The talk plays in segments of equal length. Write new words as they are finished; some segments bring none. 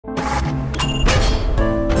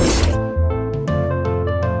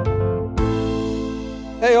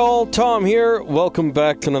Tom here, welcome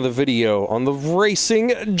back to another video on the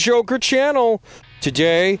Racing Joker channel.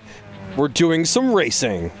 Today, we're doing some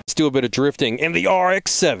racing. Let's do a bit of drifting in the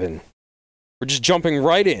RX-7. We're just jumping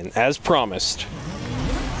right in, as promised.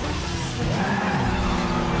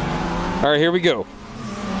 Alright, here we go.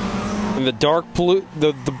 In the dark blue,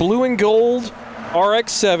 the blue and gold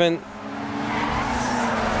RX-7.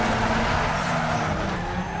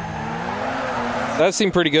 That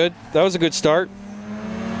seemed pretty good. That was a good start.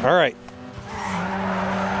 Alright.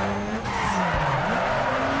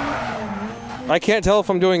 I can't tell if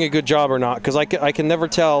I'm doing a good job or not, because I can never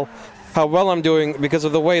tell how well I'm doing because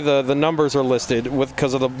of the way the numbers are listed,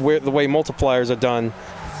 because of the way multipliers are done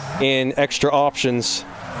in extra options.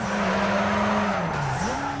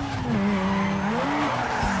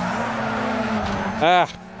 Ah.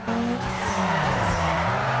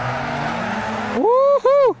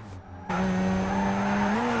 Woohoo!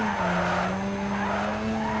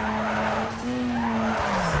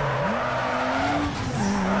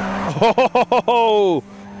 Oh,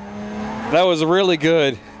 that was really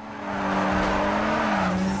good.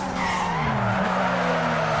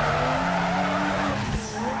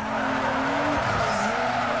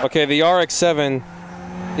 Okay, the RX-7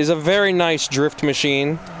 is a very nice drift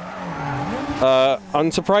machine.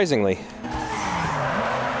 Unsurprisingly.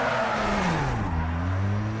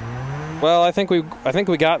 Well, I think we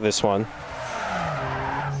got this one.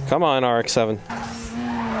 Come on, RX-7.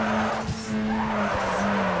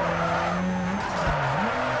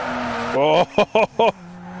 Oh!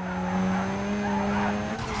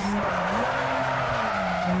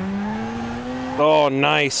 Oh,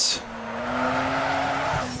 nice.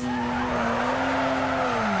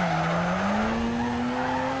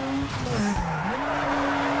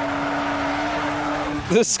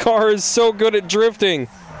 This car is so good at drifting.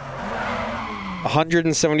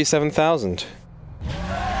 177,000.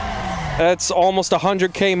 That's almost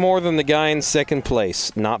 100K more than the guy in second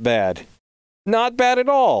place. Not bad. Not bad at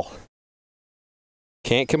all.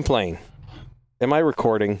 Can't complain. Am I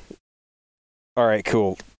recording? Alright,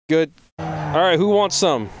 cool. Good. Alright, who wants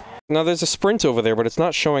some? Now, there's a sprint over there, but it's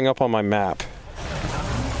not showing up on my map.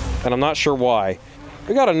 And I'm not sure why.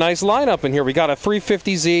 We got a nice lineup in here. We got a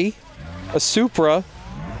 350Z, a Supra,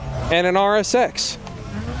 and an RSX.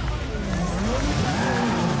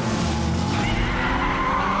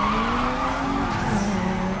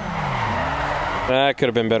 That could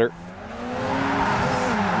have been better.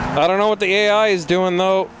 I don't know what the AI is doing,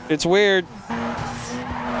 though. It's weird.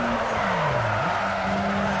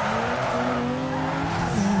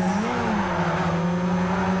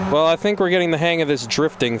 Well, I think we're getting the hang of this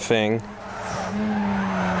drifting thing.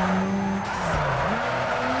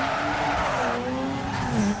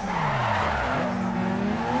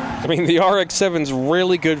 I mean, the RX-7's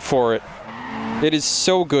really good for it. It is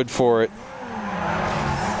so good for it.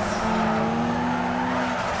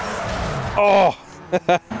 Oh!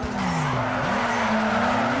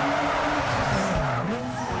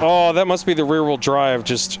 Oh, that must be the rear-wheel drive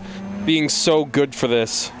just being so good for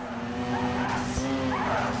this.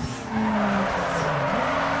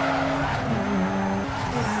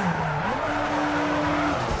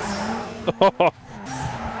 Oh.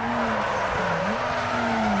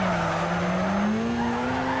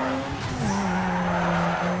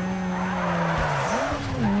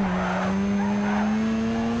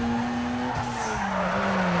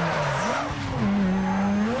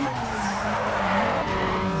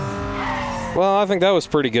 Well, I think that was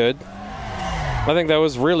pretty good. I think that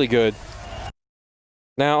was really good.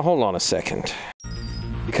 Now, hold on a second.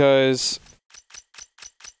 Because...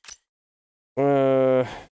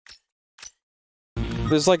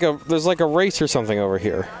 There's like a race or something over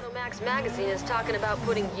here. Max magazine is talking about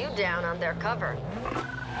putting you down on their cover.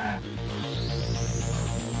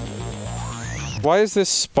 Why is this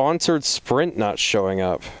sponsored sprint not showing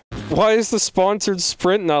up? Why is the sponsored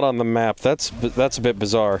sprint not on the map? That's a bit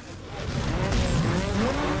bizarre.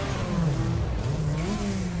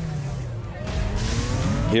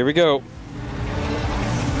 Here we go.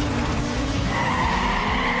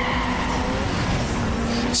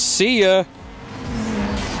 See ya.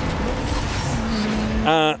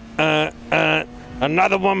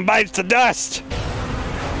 Another one bites the dust.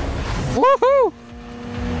 Woohoo!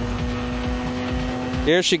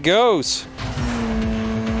 Here she goes.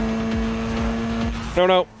 No,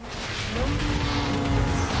 no.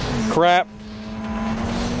 Crap.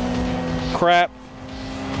 Crap.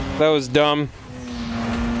 That was dumb.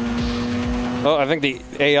 Oh, I think the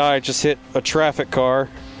AI just hit a traffic car.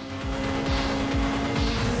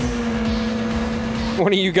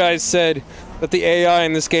 One of you guys said that the AI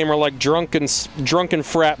in this game are like drunken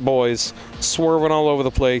frat boys, swerving all over the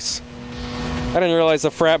place. I didn't realize the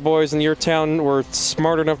frat boys in your town were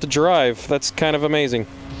smart enough to drive. That's kind of amazing.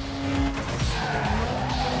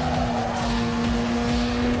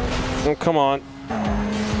 Oh, come on.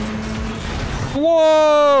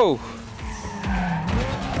 Whoa!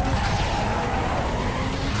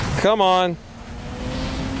 Come on.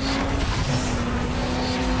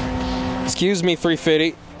 Excuse me,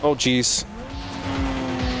 350. Oh, jeez.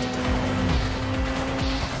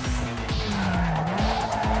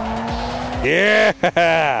 Yeah!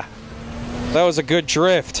 That was a good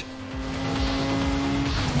drift.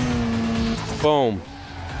 Boom.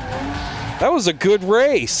 That was a good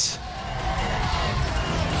race.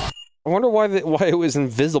 I wonder why it was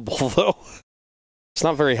invisible, though. It's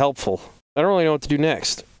not very helpful. I don't really know what to do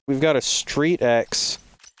next. We've got a Street X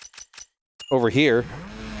over here.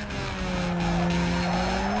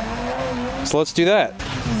 So let's do that.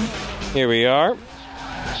 Here we are.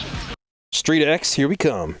 Street X, here we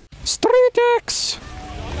come. Street X!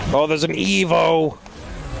 Oh, there's an Evo!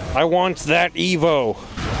 I want that Evo!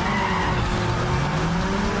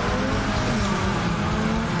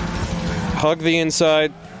 Hug the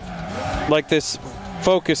inside, like this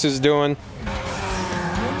Focus is doing.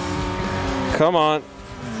 Come on.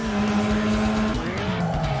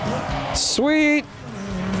 Sweet!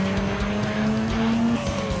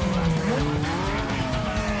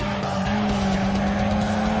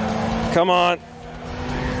 Come on.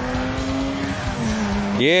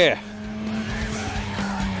 Yeah.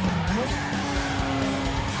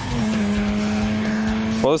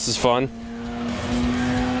 Well, this is fun.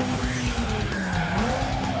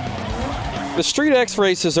 The Street X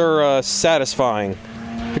races are satisfying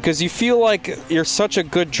because you feel like you're such a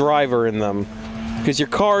good driver in them because your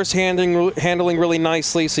car's handling really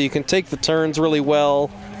nicely, so you can take the turns really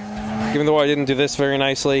well. Even though I didn't do this very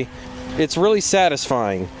nicely, it's really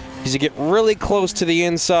satisfying because you get really close to the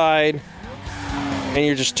inside and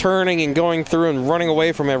you're just turning and going through and running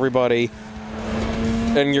away from everybody,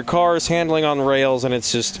 and your car is handling on rails, and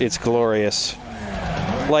it's glorious.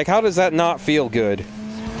 Like, how does that not feel good?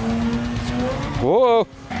 Whoa!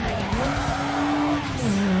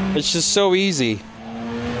 It's just so easy.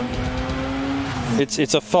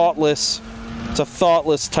 It's a thoughtless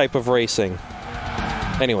type of racing.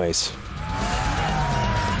 Anyways.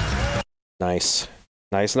 Nice.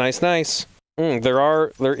 Nice, nice, nice.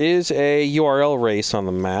 There is a URL race on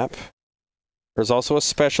the map. There's also a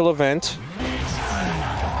special event.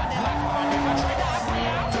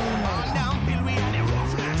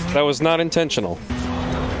 That was not intentional.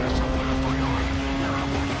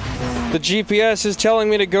 The GPS is telling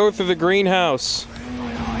me to go through the greenhouse.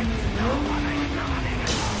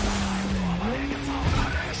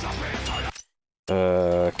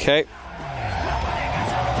 Okay.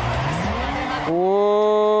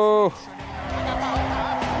 Whoa!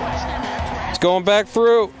 It's going back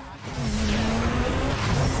through.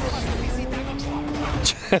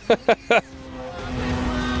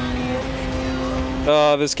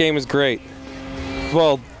 This game is great.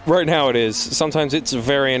 Well, right now it is. Sometimes it's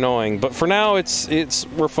very annoying, but for now we're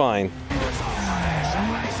fine.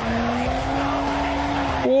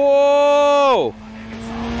 Whoa!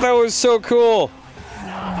 That was so cool.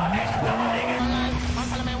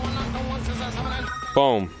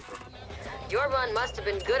 Boom. Your run must have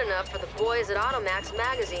been good enough for the boys at Automax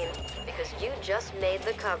magazine, because you just made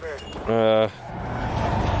the cover.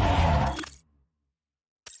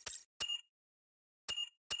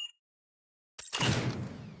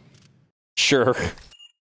 Sure.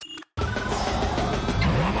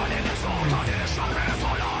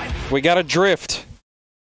 We got a drift.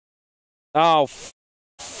 Oh,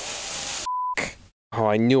 oh,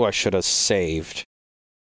 I knew I should have saved.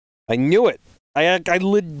 I knew it. I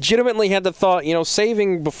legitimately had the thought, you know,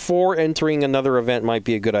 saving before entering another event might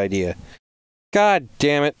be a good idea. God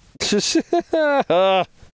damn it.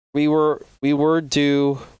 We were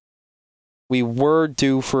due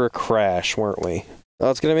for a crash, weren't we? Oh,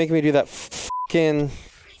 it's gonna make me do that it's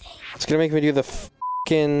gonna make me do the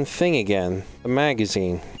fucking thing again. The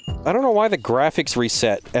magazine. I don't know why the graphics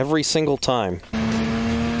reset every single time.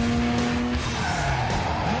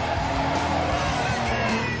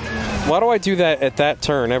 Why do I do that at that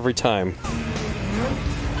turn every time?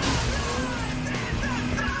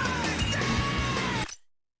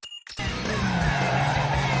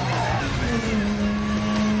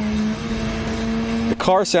 The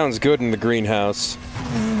car sounds good in the greenhouse.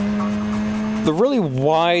 The really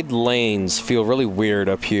wide lanes feel really weird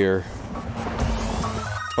up here.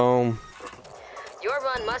 Boom. Your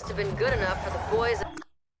run must have been good enough for the boys.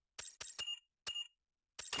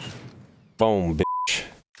 Boom, bitch.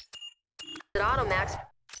 At Automax.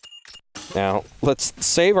 Now, let's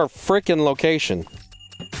save our frickin' location.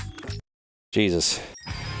 Jesus.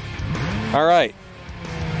 Alright.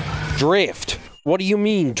 Drift. What do you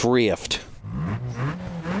mean, drift?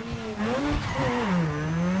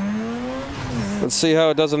 Let's see how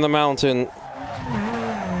it does in the mountain.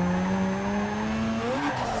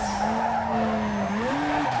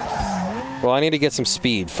 Well, I need to get some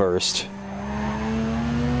speed first.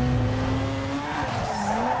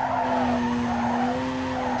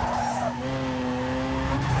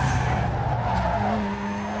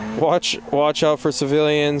 Watch out for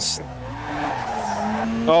civilians.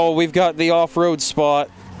 Oh, we've got the off-road spot.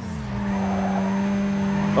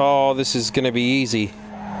 Oh, this is gonna be easy.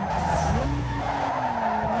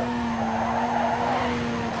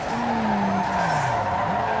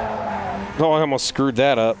 Oh, I almost screwed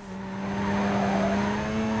that up.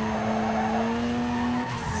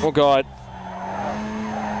 Oh, God.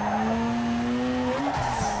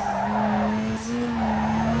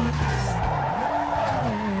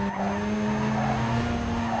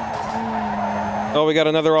 Oh, we got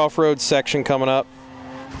another off-road section coming up.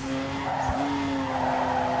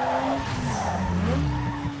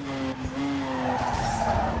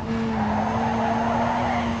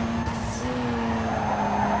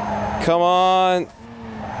 Come on.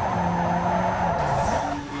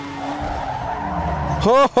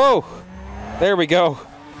 Ho ho! There we go.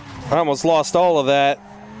 I almost lost all of that,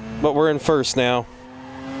 but we're in first now.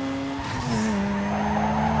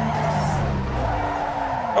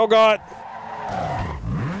 Oh, God.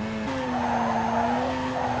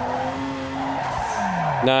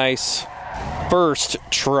 Nice. First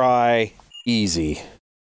try. Easy.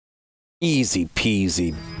 Easy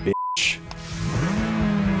peasy, bitch.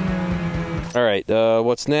 Alright,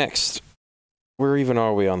 what's next? Where even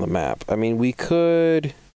are we on the map? I mean, we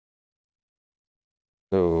could...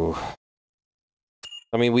 Oh.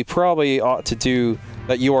 I mean, we probably ought to do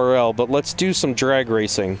that URL, but let's do some drag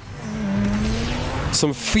racing.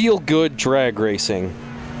 Some feel-good drag racing.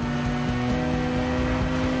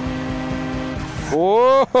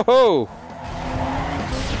 Whoa!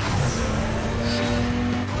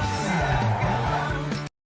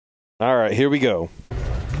 Alright, here we go.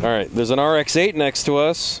 Alright, there's an RX-8 next to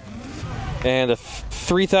us. And a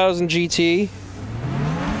 3000 GT.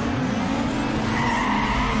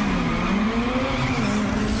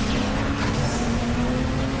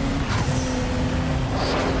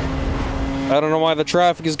 I don't know why the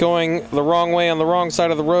traffic is going the wrong way on the wrong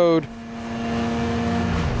side of the road.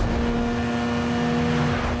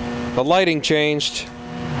 The lighting changed.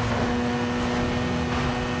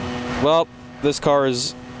 Well, this car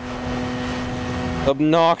is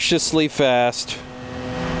obnoxiously fast.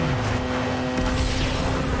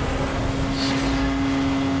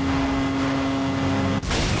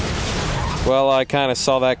 Well, I kind of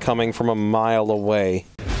saw that coming from a mile away.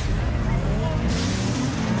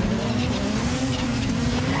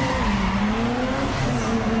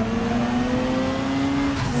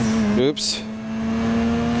 Oops.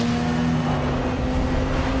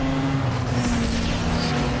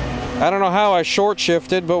 I don't know how I short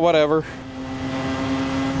shifted, but whatever.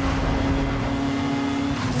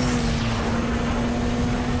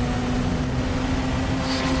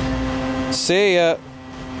 See ya.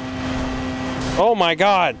 Oh my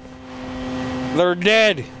God. They're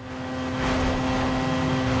dead.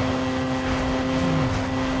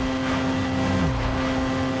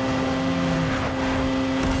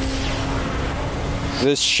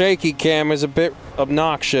 This shaky cam is a bit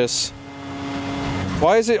obnoxious.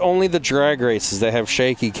 Why is it only the drag races that have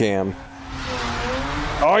shaky cam?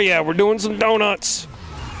 Oh yeah, we're doing some donuts.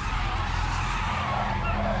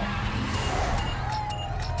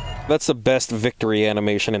 That's the best victory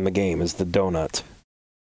animation in the game, is the donut.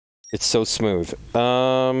 It's so smooth.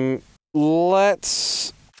 Let's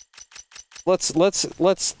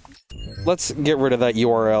get rid of that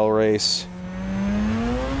URL race.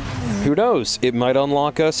 Who knows? It might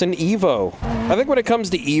unlock us an Evo. I think when it comes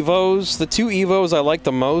to Evos, the two Evos I like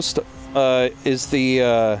the most is the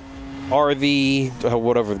RV,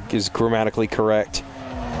 whatever is grammatically correct.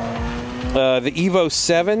 The Evo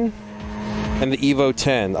 7 and the Evo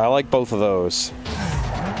 10. I like both of those.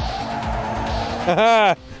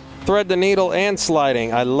 Haha! Thread the needle and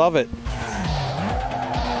sliding. I love it.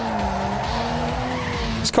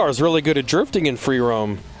 This car is really good at drifting in free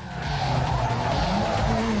roam.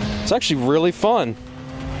 It's actually really fun.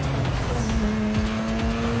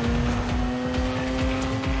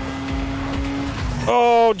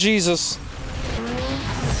 Oh, Jesus.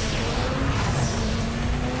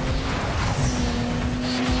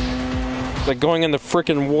 like going in the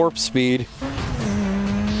frickin' warp speed.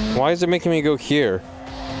 Why is it making me go here?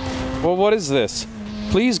 Well, what is this?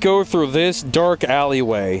 Please go through this dark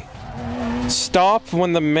alleyway. Stop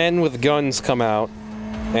when the men with guns come out.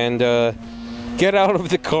 And, get out of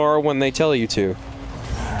the car when they tell you to.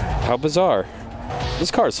 How bizarre.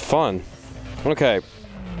 This car is fun. Okay.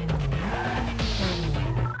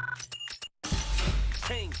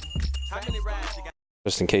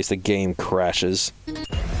 Just in case the game crashes.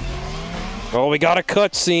 Oh, we got a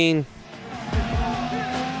cutscene!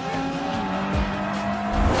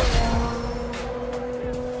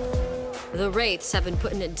 The Wraiths have been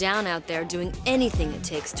putting it down out there, doing anything it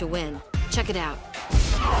takes to win. Check it out.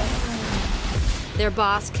 Their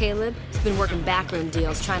boss, Caleb, has been working backroom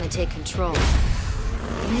deals trying to take control.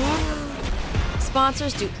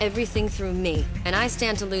 Sponsors do everything through me, and I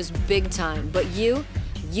stand to lose big time. But you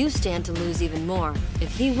stand to lose even more.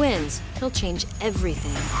 If he wins, he'll change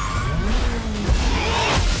everything.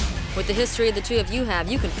 With the history the two of you have,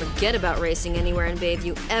 you can forget about racing anywhere in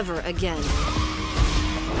Bayview ever again.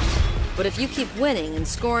 But if you keep winning and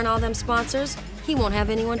scoring all them sponsors, he won't have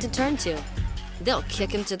anyone to turn to. They'll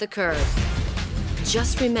kick him to the curb.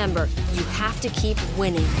 Just remember, you have to keep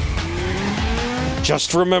winning.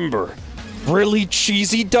 Just remember, really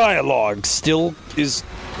cheesy dialogue still is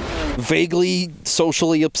vaguely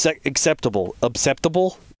socially acceptable.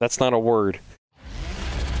 Acceptable? That's not a word.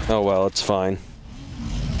 Oh well, it's fine.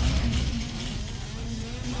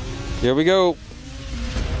 Here we go.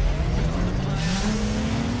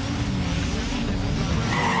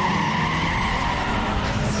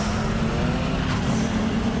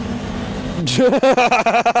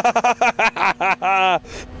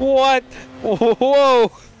 What?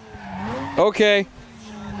 Whoa! Okay.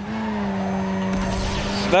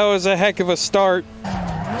 That was a heck of a start.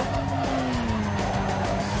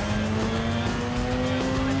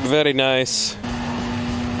 Very nice.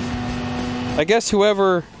 I guess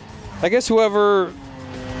whoever,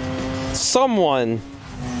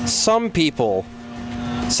 some people,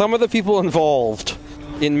 some of the people involved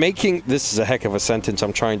in making, this is a heck of a sentence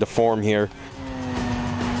I'm trying to form here.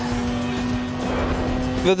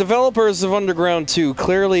 The developers of Underground 2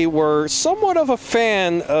 clearly were somewhat of a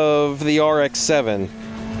fan of the RX-7.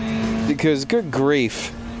 Because, good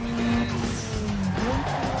grief.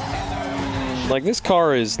 Like, this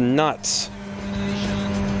car is nuts.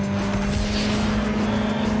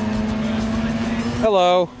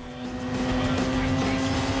 Hello.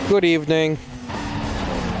 Good evening.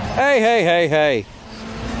 Hey, hey, hey, hey.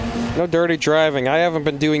 No dirty driving. I haven't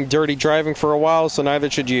been doing dirty driving for a while, so neither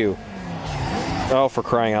should you. Oh, for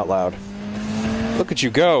crying out loud. Look at you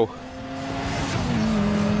go.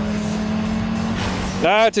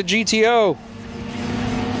 Ah, it's a GTO.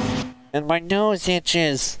 And my nose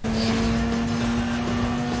itches.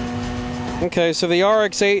 Okay, so the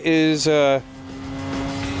RX-8 is,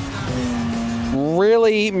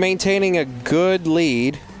 really maintaining a good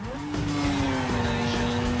lead.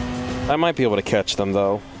 I might be able to catch them,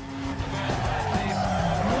 though.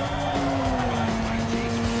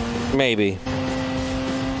 Maybe.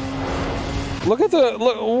 Look at the...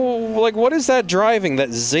 Look, like, what is that driving?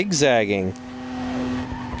 That zigzagging?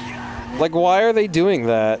 Like, why are they doing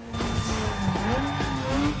that?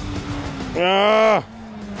 Ah!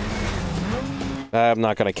 I'm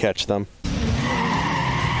not gonna catch them.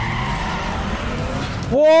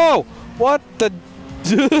 Whoa! What the...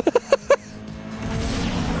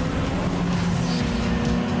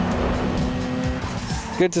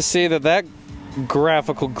 Good to see that that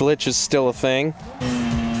graphical glitch is still a thing.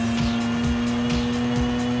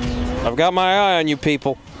 I've got my eye on you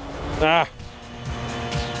people. Ah!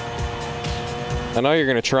 I know you're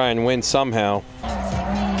gonna try and win somehow.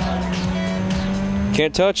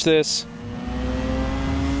 Can't touch this.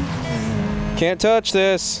 Can't touch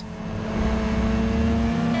this.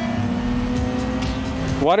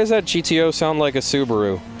 Why does that GTO sound like a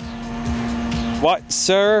Subaru? What,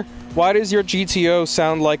 sir? Why does your GTO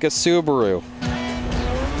sound like a Subaru?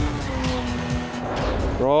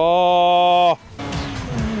 Oh!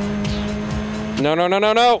 No, no, no,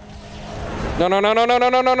 no, no! No, no, no, no, no, no,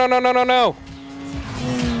 no, no, no, no, no, no, no!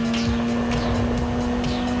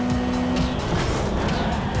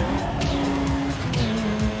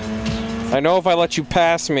 I know if I let you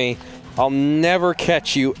pass me, I'll never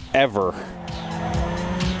catch you, ever.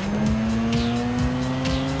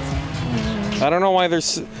 I don't know why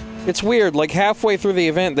there's... It's weird, like halfway through the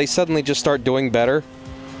event, they suddenly just start doing better.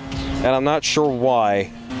 And I'm not sure why.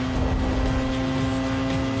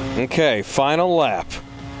 Okay, final lap.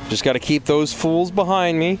 Just gotta keep those fools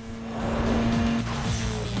behind me.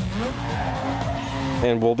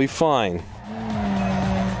 And we'll be fine.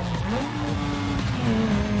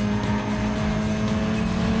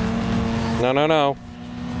 No, no, no.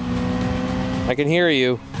 I can hear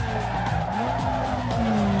you.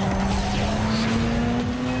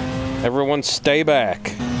 Everyone stay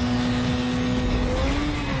back.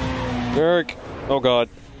 Eric. Oh, God.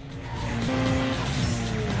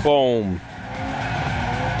 Boom.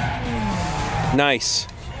 Nice.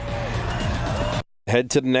 Head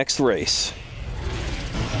to the next race.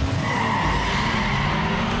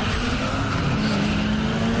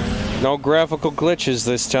 No graphical glitches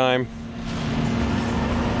this time.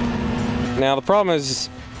 Now the problem is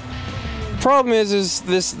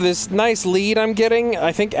this nice lead I'm getting,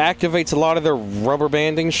 I think, activates a lot of their rubber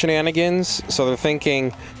banding shenanigans. So they're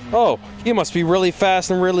thinking, oh, you must be really fast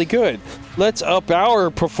and really good. Let's up our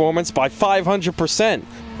performance by 500%.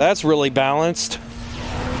 That's really balanced.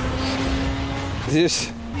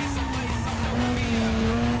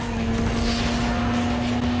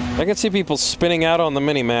 I can see people spinning out on the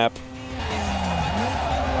mini-map.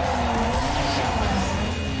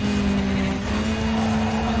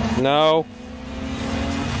 No.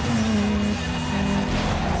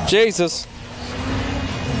 Jesus.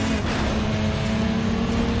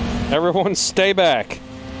 Everyone stay back.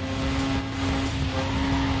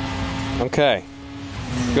 Okay.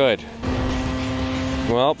 Good.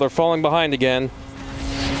 Well, they're falling behind again.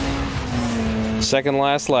 Second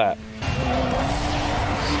last lap.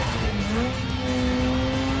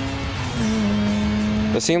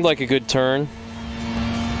 That seemed like a good turn.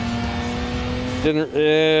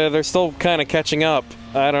 They're still kind of catching up.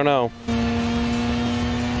 I don't know.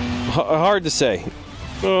 Hard to say.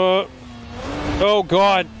 Oh,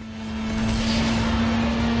 God.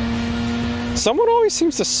 Someone always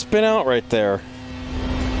seems to spin out right there.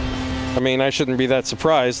 I mean, I shouldn't be that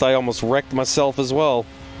surprised. I almost wrecked myself as well.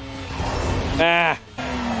 Ah!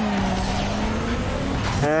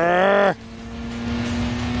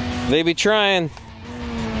 They be trying.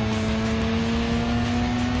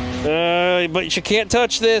 But you can't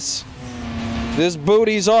touch this. This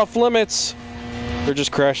booty's off limits. They're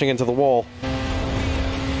just crashing into the wall.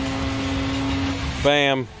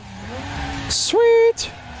 Bam.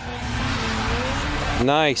 Sweet.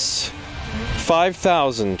 Nice.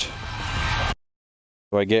 5,000.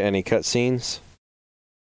 Do I get any cutscenes?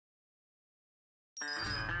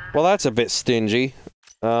 Well, that's a bit stingy.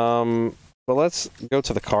 But let's go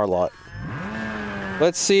to the car lot.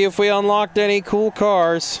 Let's see if we unlocked any cool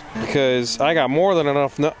cars, because I got more than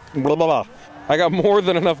enough I got more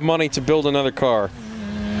than enough money to build another car.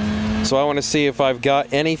 So I want to see if I've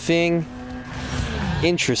got anything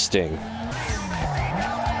interesting.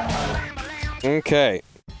 Okay.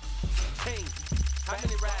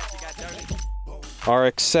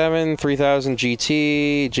 RX-7, 3000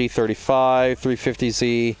 GT, G35,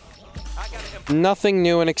 350Z. Nothing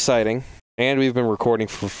new and exciting. And we've been recording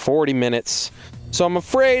for 40 minutes. So I'm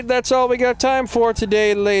afraid that's all we got time for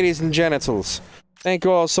today, ladies and genitals. Thank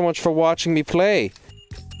you all so much for watching me play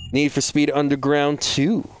Need for Speed Underground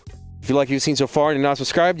 2. If you like what you've seen so far and you're not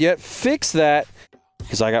subscribed yet, fix that,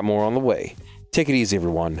 because I got more on the way. Take it easy,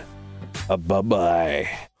 everyone. Bye-bye.